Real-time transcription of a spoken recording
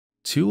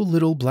Two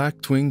little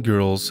black twin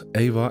girls,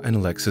 Ava and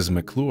Alexis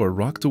McClure,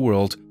 rocked the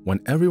world when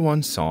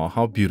everyone saw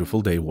how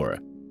beautiful they were.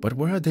 But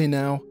where are they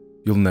now?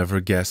 You'll never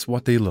guess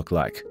what they look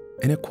like.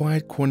 In a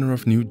quiet corner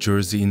of New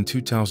Jersey in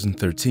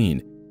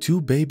 2013,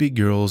 two baby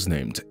girls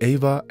named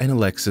Ava and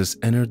Alexis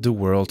entered the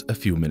world a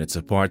few minutes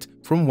apart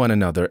from one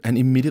another and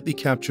immediately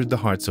captured the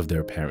hearts of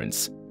their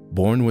parents.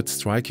 Born with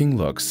striking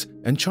looks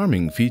and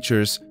charming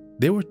features,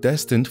 they were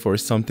destined for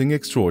something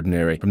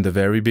extraordinary from the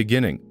very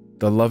beginning.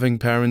 The loving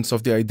parents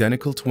of the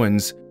identical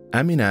twins,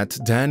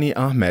 Aminata Danny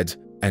Ahmed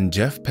and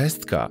Jeff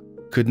Pestka,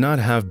 could not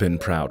have been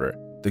prouder.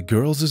 The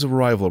girls'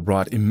 arrival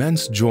brought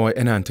immense joy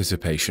and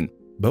anticipation.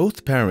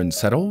 Both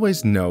parents had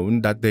always known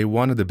that they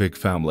wanted a big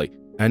family,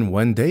 and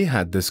when they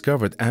had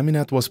discovered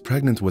Aminata was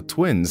pregnant with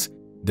twins,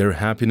 their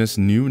happiness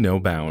knew no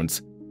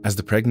bounds. As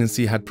the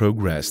pregnancy had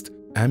progressed,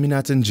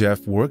 Aminata and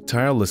Jeff worked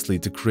tirelessly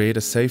to create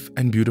a safe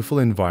and beautiful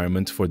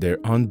environment for their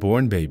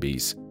unborn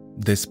babies.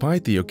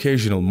 Despite the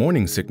occasional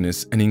morning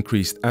sickness and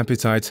increased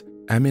appetite,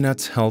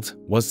 Aminata's health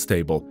was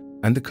stable,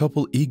 and the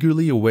couple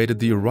eagerly awaited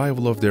the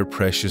arrival of their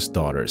precious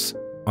daughters.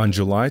 On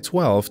July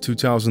 12,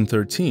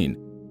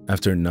 2013,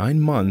 after 9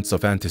 months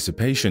of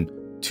anticipation,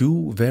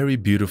 two very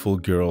beautiful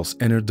girls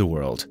entered the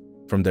world.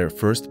 From their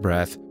first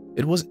breath,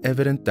 it was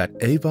evident that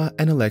Ava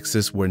and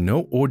Alexis were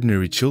no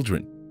ordinary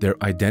children.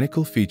 Their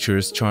identical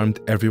features charmed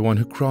everyone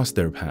who crossed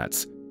their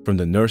paths, from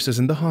the nurses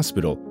in the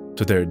hospital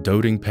to their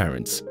doting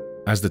parents.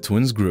 As the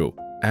twins grew,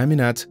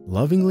 Aminata,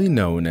 lovingly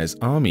known as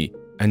Ami,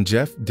 and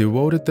Jeff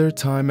devoted their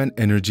time and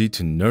energy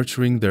to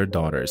nurturing their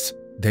daughters.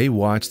 They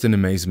watched in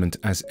amazement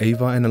as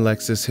Ava and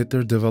Alexis hit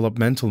their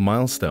developmental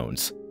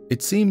milestones.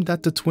 It seemed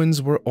that the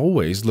twins were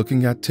always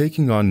looking at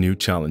taking on new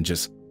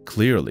challenges,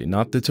 clearly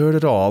not deterred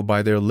at all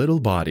by their little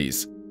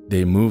bodies.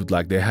 They moved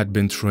like they had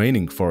been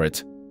training for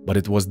it, but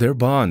it was their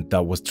bond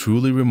that was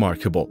truly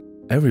remarkable.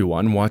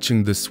 Everyone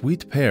watching the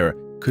sweet pair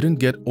couldn't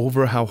get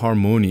over how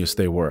harmonious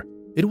they were.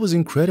 It was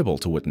incredible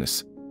to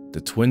witness.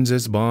 The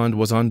twins' bond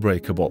was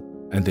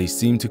unbreakable, and they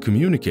seemed to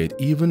communicate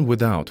even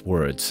without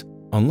words.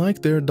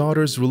 Unlike their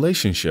daughter's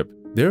relationship,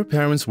 their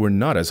parents were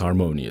not as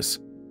harmonious.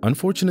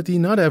 Unfortunately,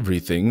 not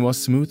everything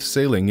was smooth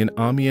sailing in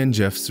Ami and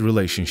Jeff's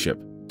relationship.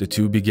 The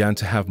two began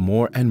to have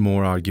more and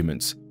more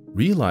arguments,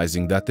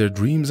 realizing that their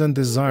dreams and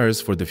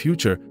desires for the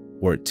future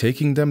were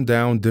taking them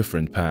down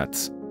different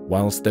paths.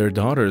 Whilst their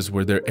daughters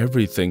were their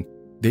everything,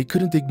 they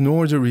couldn't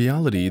ignore the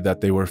reality that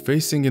they were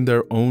facing in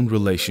their own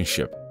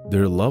relationship.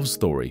 Their love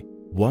story,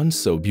 once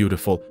so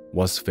beautiful,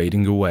 was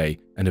fading away,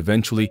 and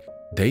eventually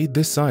they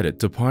decided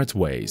to part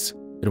ways.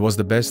 It was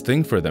the best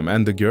thing for them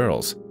and the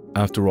girls.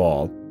 After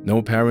all,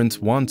 no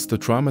parent wants to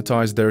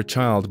traumatize their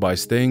child by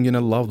staying in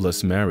a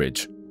loveless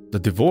marriage. The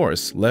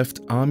divorce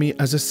left Ami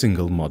as a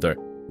single mother,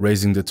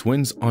 raising the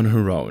twins on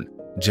her own.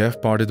 Jeff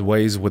parted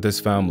ways with his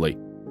family,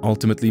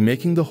 ultimately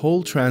making the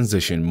whole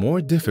transition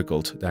more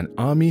difficult than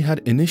Ami had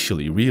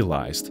initially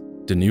realized.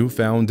 The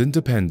newfound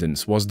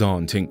independence was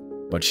daunting,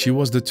 but she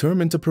was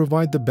determined to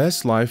provide the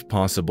best life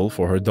possible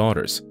for her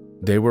daughters.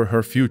 They were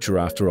her future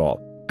after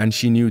all, and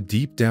she knew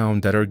deep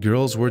down that her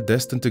girls were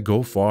destined to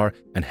go far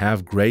and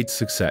have great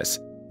success.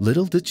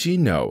 Little did she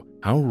know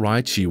how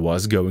right she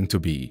was going to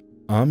be.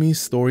 Ami's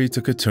story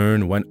took a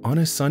turn when, on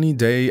a sunny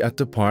day at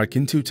the park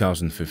in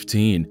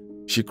 2015,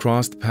 she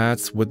crossed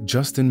paths with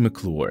Justin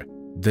McClure.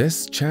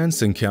 This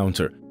chance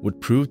encounter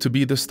would prove to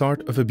be the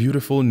start of a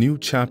beautiful new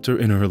chapter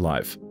in her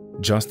life.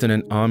 Justin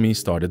and Ami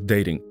started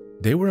dating.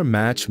 They were a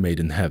match made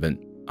in heaven.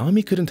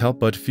 Ami couldn't help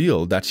but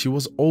feel that she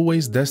was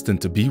always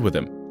destined to be with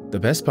him. The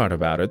best part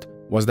about it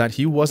was that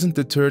he wasn't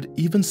deterred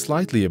even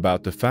slightly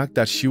about the fact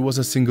that she was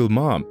a single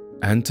mom,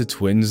 and to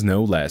twins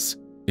no less.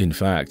 In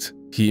fact,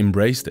 he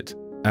embraced it.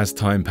 As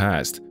time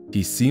passed,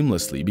 he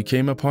seamlessly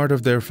became a part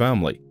of their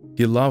family.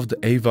 He loved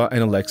Ava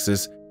and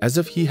Alexis as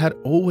if he had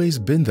always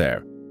been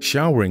there,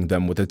 showering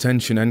them with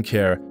attention and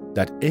care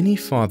that any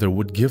father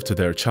would give to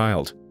their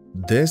child.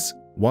 This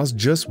was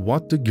just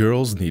what the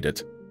girls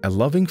needed, a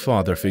loving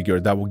father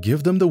figure that would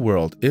give them the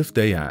world if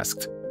they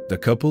asked. The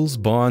couple's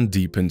bond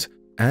deepened,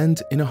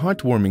 and in a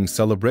heartwarming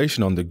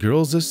celebration on the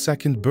girls'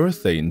 second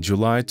birthday in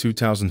July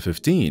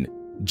 2015,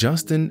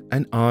 Justin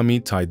and Ami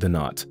tied the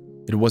knot.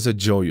 It was a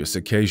joyous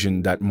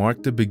occasion that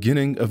marked the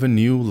beginning of a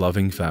new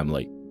loving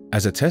family.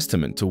 As a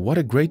testament to what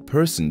a great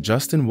person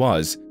Justin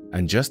was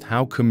and just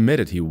how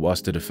committed he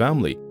was to the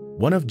family,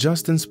 one of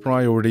Justin's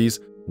priorities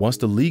was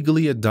to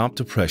legally adopt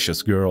the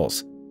precious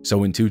girls.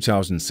 So in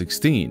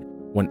 2016,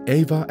 when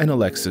Ava and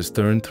Alexis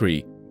turned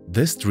 3,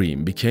 this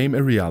dream became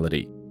a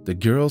reality. The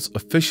girls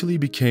officially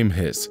became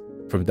his.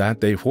 From that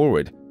day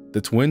forward,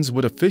 the twins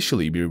would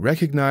officially be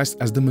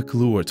recognized as the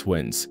McClure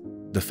twins.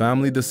 The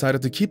family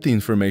decided to keep the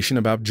information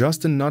about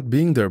Justin not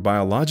being their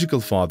biological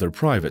father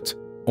private,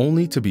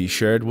 only to be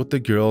shared with the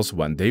girls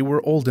when they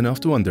were old enough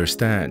to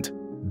understand.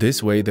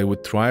 This way they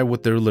would thrive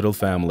with their little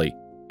family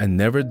and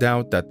never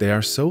doubt that they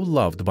are so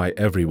loved by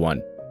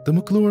everyone. The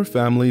McClure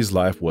family's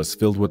life was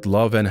filled with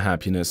love and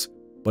happiness,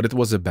 but it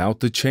was about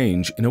to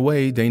change in a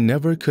way they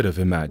never could have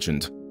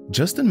imagined.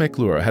 Justin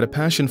McClure had a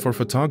passion for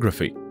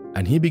photography.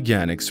 and he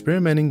began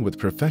experimenting with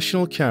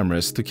professional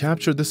cameras to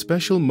capture the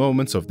special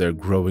moments of their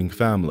growing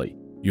family.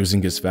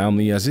 Using his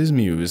family as his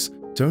muse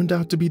turned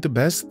out to be the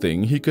best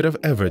thing he could have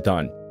ever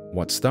done.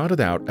 What started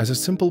out as a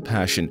simple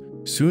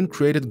passion soon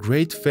created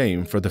great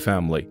fame for the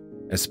family,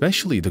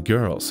 especially the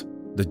girls.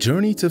 The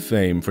journey to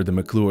fame for the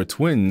McClure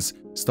twins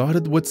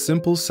started with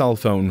simple cell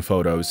phone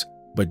photos,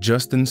 but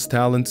Justin's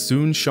talent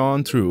soon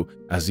shone through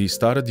as he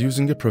started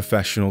using a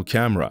professional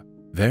camera.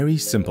 Very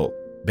simple,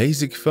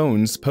 basic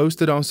phones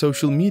posted on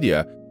social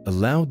media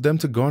allowed them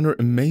to garner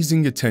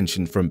amazing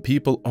attention from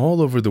people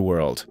all over the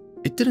world.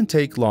 It didn't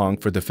take long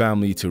for the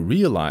family to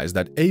realize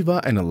that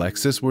Ava and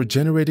Alexis were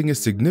generating a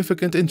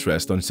significant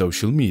interest on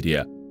social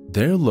media.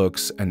 Their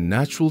looks and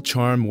natural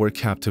charm were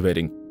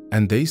captivating,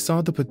 and they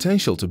saw the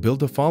potential to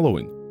build a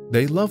following.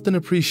 They loved and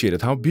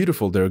appreciated how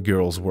beautiful their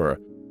girls were,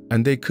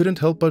 and they couldn't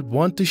help but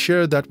want to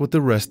share that with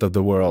the rest of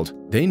the world.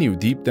 They knew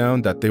deep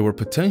down that they were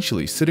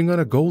potentially sitting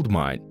on a gold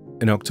mine.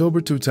 In October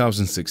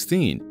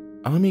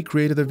 2016, Ami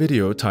created a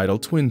video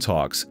titled Twin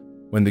Talks,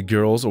 when the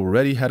girls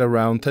already had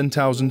around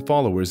 10,000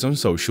 followers on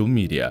social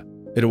media.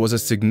 It was a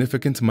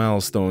significant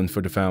milestone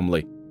for the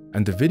family,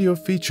 and the video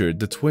featured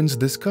the twins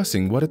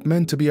discussing what it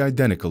meant to be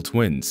identical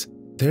twins.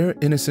 Their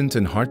innocent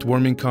and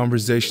heartwarming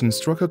conversation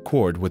struck a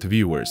chord with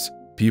viewers.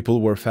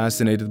 People were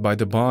fascinated by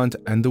the bond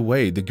and the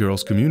way the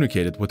girls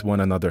communicated with one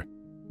another.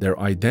 Their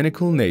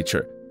identical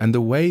nature and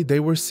the way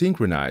they were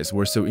synchronized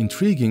were so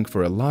intriguing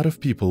for a lot of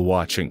people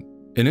watching.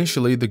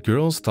 Initially, the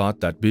girls thought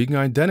that being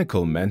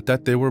identical meant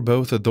that they were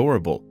both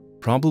adorable,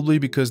 probably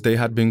because they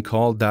had been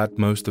called that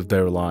most of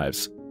their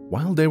lives.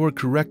 While they were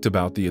correct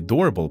about the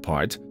adorable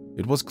part,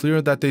 it was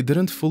clear that they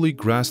didn't fully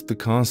grasp the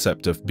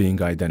concept of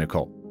being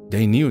identical.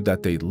 They knew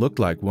that they looked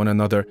like one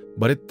another,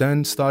 but it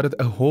then started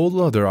a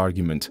whole other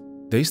argument.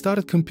 They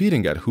started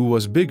competing at who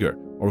was bigger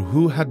or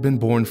who had been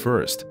born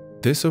first.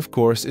 This, of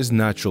course, is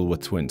natural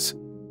with twins.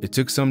 It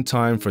took some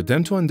time for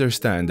them to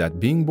understand that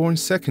being born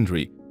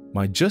secondary,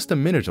 by just a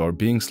minute or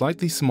being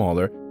slightly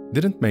smaller,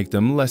 didn't make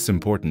them less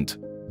important.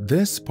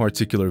 This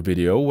particular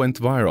video went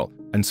viral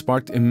and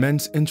sparked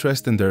immense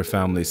interest in their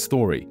family's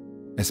story,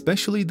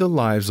 especially the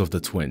lives of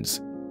the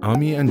twins.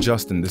 Ami and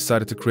Justin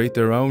decided to create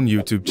their own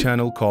YouTube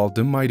channel called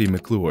The Mighty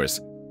McClures.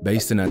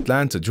 Based in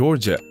Atlanta,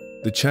 Georgia,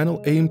 the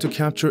channel aimed to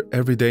capture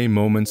everyday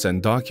moments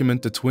and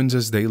document the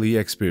twins' daily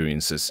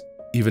experiences.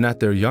 Even at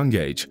their young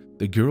age,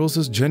 the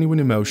girls' genuine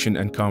emotion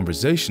and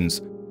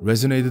conversations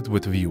resonated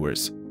with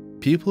viewers.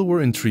 People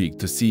were intrigued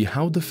to see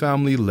how the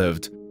family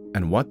lived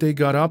and what they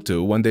got up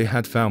to when they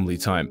had family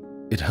time.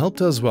 It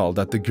helped as well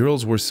that the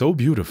girls were so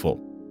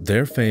beautiful.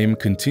 Their fame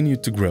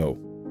continued to grow,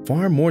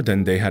 far more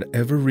than they had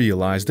ever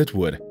realized it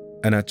would,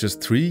 and at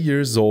just 3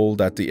 years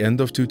old at the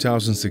end of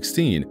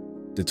 2016,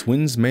 the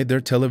twins made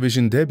their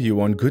television debut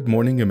on Good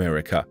Morning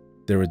America.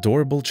 Their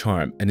adorable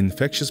charm and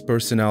infectious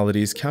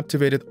personalities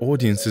captivated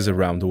audiences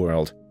around the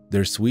world.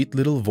 Their sweet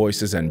little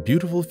voices and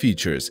beautiful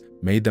features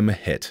made them a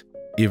hit,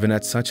 even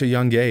at such a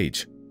young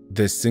age.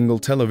 This single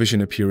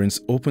television appearance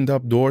opened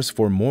up doors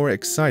for more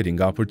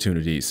exciting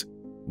opportunities,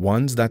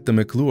 ones that the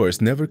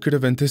McClures never could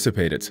have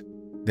anticipated.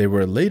 They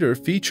were later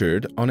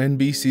featured on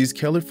NBC's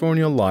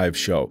California Live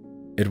show.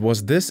 It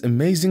was this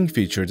amazing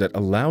feature that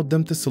allowed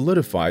them to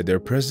solidify their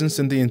presence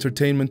in the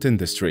entertainment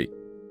industry.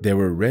 They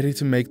were ready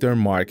to make their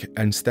mark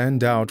and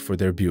stand out for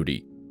their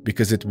beauty,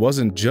 because it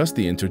wasn't just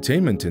the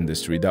entertainment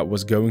industry that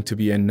was going to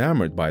be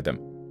enamored by them,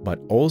 but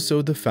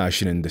also the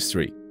fashion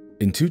industry.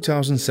 In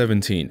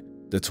 2017,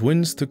 the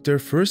twins took their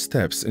first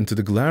steps into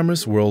the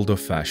glamorous world of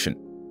fashion.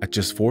 At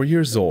just 4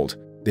 years old,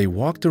 they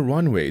walked the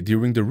runway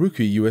during the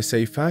Rookie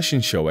USA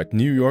fashion show at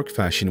New York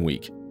Fashion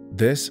Week.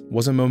 This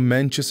was a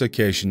momentous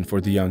occasion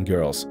for the young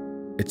girls.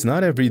 It's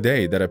not every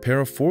day that a pair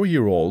of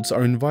 4-year-olds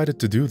are invited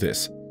to do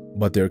this,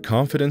 but their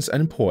confidence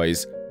and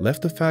poise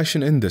left the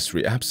fashion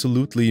industry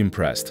absolutely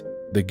impressed.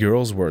 The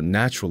girls were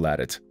natural at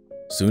it.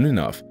 Soon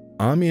enough,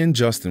 Ami and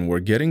Justin were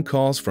getting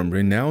calls from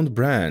renowned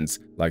brands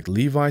like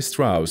Levi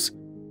Strauss,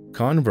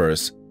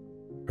 Converse,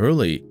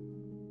 Hurley,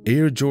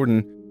 Air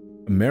Jordan,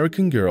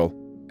 American Girl,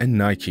 and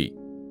Nike.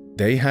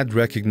 They had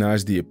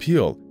recognized the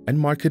appeal and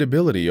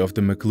marketability of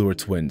the McClure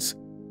twins.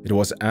 It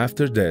was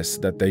after this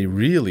that they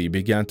really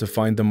began to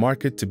find the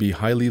market to be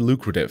highly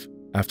lucrative.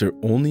 After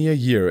only a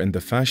year in the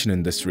fashion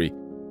industry,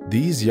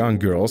 these young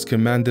girls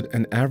commanded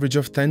an average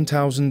of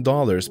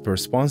 $10,000 per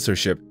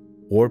sponsorship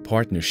or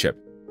partnership.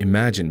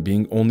 Imagine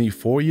being only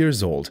 4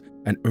 years old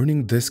and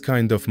earning this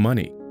kind of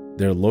money.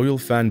 Their loyal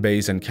fan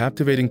base and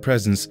captivating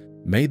presence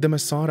made them a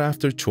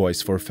sought-after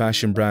choice for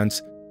fashion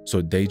brands,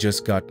 so they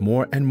just got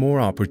more and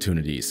more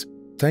opportunities.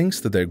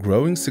 Thanks to their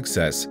growing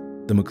success,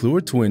 the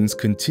McClure twins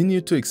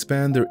continued to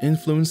expand their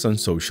influence on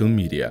social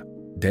media.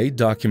 They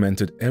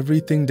documented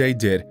everything they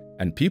did,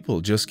 and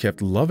people just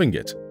kept loving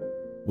it.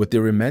 With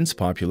their immense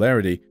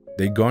popularity,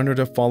 they garnered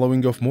a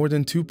following of more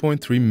than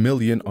 2.3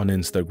 million on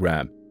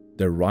Instagram.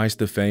 Their rise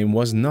to fame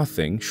was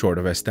nothing short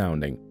of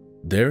astounding.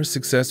 Their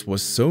success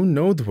was so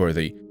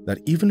noteworthy that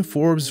even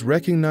Forbes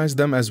recognized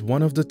them as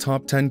one of the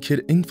top 10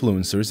 kid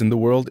influencers in the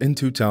world in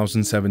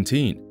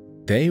 2017.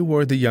 They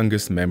were the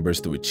youngest members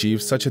to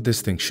achieve such a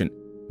distinction,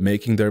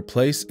 making their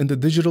place in the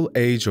digital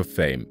age of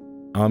fame.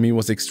 Ami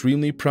was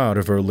extremely proud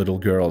of her little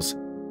girls.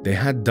 They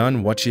had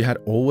done what she had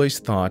always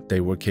thought they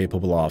were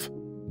capable of.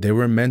 They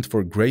were meant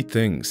for great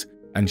things,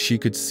 and she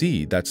could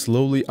see that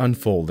slowly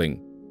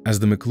unfolding. As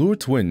the McClure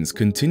twins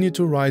continued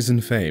to rise in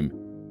fame,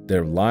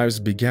 their lives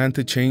began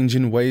to change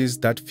in ways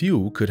that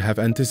few could have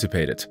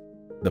anticipated.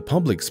 The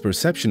public's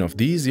perception of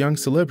these young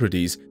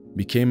celebrities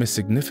became a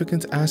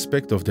significant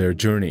aspect of their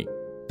journey.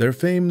 Their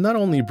fame not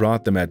only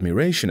brought them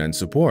admiration and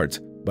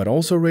support, but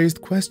also raised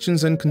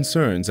questions and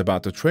concerns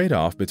about the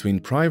trade-off between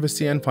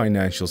privacy and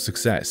financial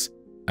success.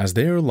 As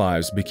their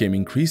lives became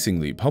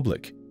increasingly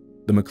public,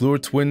 the McClure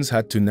twins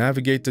had to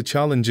navigate the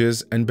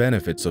challenges and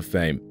benefits of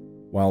fame.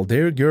 While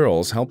their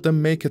girls helped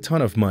them make a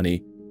ton of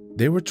money,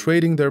 they were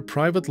trading their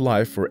private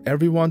life for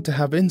everyone to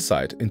have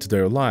insight into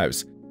their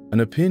lives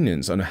and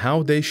opinions on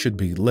how they should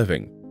be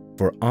living.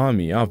 For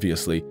Ami,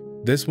 obviously,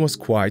 this was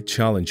quite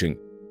challenging.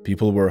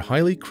 People were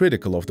highly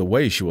critical of the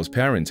way she was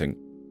parenting.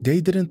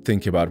 They didn't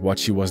think about what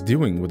she was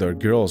doing with her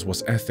girls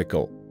was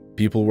ethical.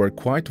 People were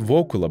quite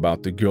vocal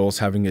about the girls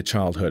having a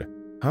childhood.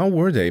 How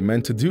were they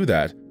meant to do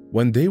that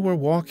when they were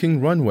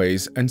walking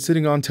runways and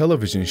sitting on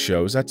television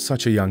shows at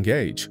such a young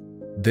age?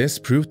 This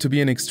proved to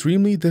be an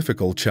extremely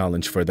difficult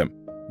challenge for them.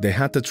 They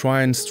had to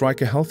try and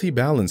strike a healthy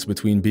balance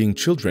between being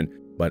children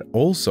but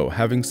also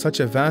having such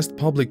a vast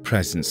public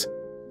presence.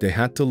 They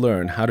had to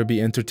learn how to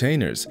be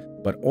entertainers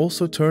but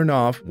also turn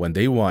off when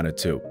they wanted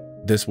to.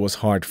 This was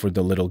hard for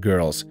the little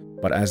girls,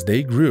 but as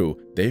they grew,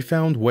 they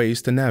found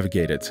ways to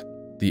navigate it.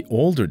 The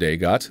older they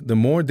got, the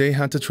more they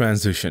had to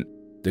transition.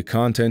 The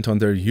content on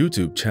their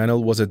YouTube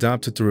channel was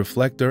adapted to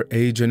reflect their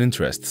age and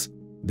interests.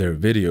 Their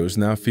videos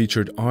now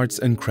featured arts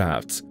and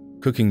crafts,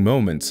 cooking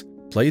moments,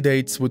 play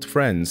dates with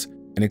friends,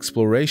 and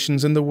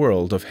explorations in the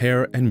world of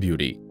hair and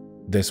beauty.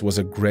 This was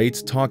a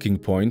great talking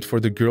point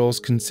for the girls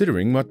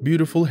considering what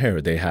beautiful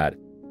hair they had.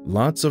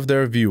 Lots of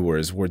their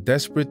viewers were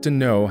desperate to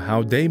know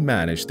how they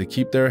managed to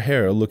keep their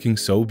hair looking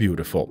so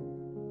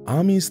beautiful.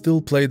 Ami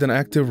still played an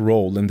active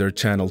role in their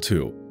channel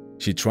too.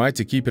 She tried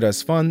to keep it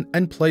as fun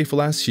and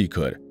playful as she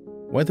could.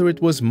 Whether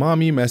it was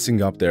mommy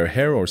messing up their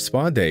hair or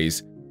spa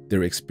days,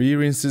 their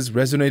experiences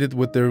resonated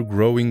with their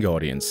growing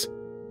audience.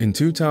 In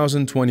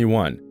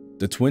 2021,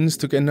 the twins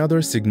took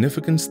another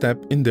significant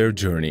step in their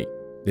journey.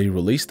 They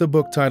released a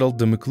book titled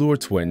The McClure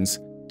Twins: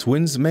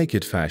 Twins Make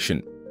It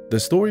Fashion. The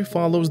story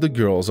follows the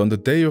girls on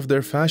the day of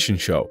their fashion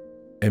show,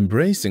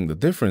 embracing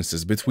the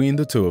differences between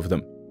the two of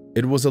them.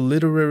 It was a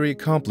literary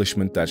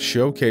accomplishment that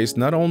showcased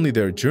not only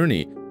their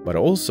journey, but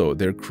also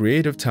their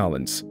creative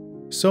talents.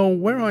 So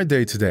where are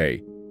they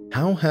today?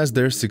 How has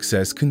their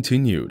success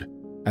continued?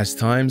 As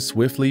time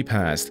swiftly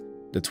passed,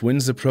 the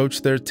twins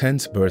approached their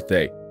 10th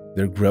birthday.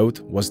 Their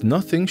growth was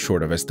nothing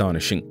short of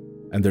astonishing,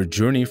 and their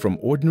journey from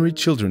ordinary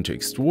children to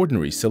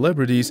extraordinary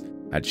celebrities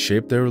had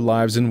shaped their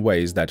lives in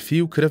ways that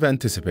few could have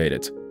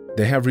anticipated.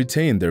 They have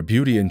retained their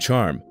beauty and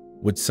charm,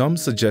 with some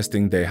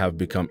suggesting they have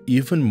become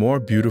even more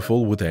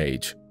beautiful with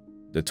age.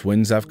 The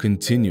twins have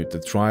continued to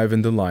thrive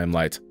in the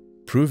limelight,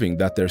 proving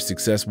that their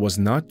success was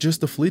not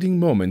just a fleeting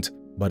moment,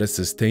 but a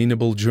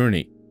sustainable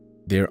journey.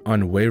 Their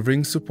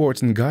unwavering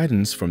support and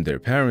guidance from their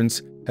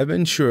parents have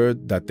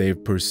ensured that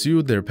they've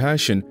pursued their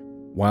passion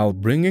while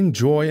bringing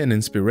joy and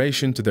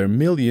inspiration to their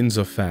millions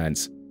of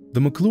fans.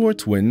 The McClure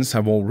twins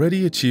have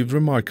already achieved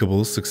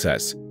remarkable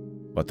success,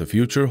 but the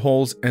future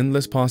holds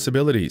endless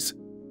possibilities.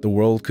 The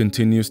world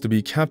continues to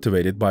be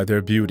captivated by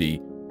their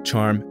beauty,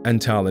 charm,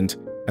 and talent,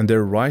 and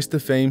their rise to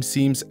fame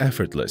seems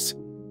effortless.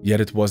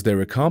 Yet it was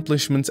their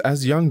accomplishments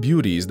as young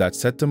beauties that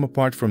set them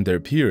apart from their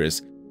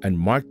peers and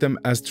marked them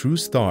as true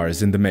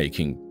stars in the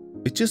making.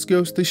 It just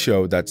goes to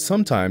show that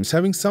sometimes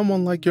having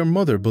someone like your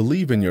mother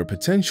believe in your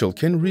potential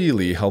can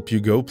really help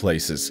you go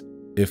places.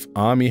 If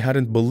Ami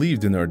hadn't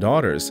believed in her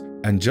daughters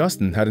and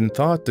Justin hadn't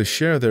thought to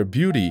share their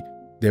beauty,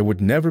 they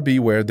would never be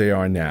where they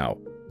are now.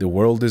 The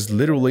world is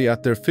literally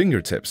at their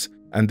fingertips,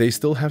 and they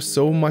still have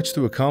so much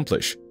to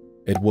accomplish.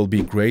 It will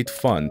be great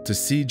fun to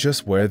see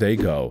just where they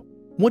go.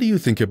 What do you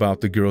think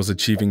about the girls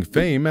achieving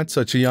fame at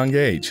such a young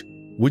age?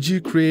 Would you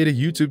create a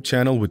YouTube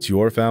channel with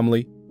your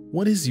family?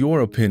 What is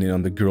your opinion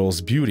on the girls'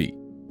 beauty?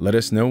 Let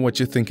us know what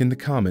you think in the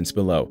comments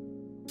below.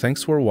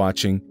 Thanks for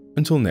watching.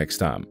 Until next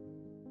time.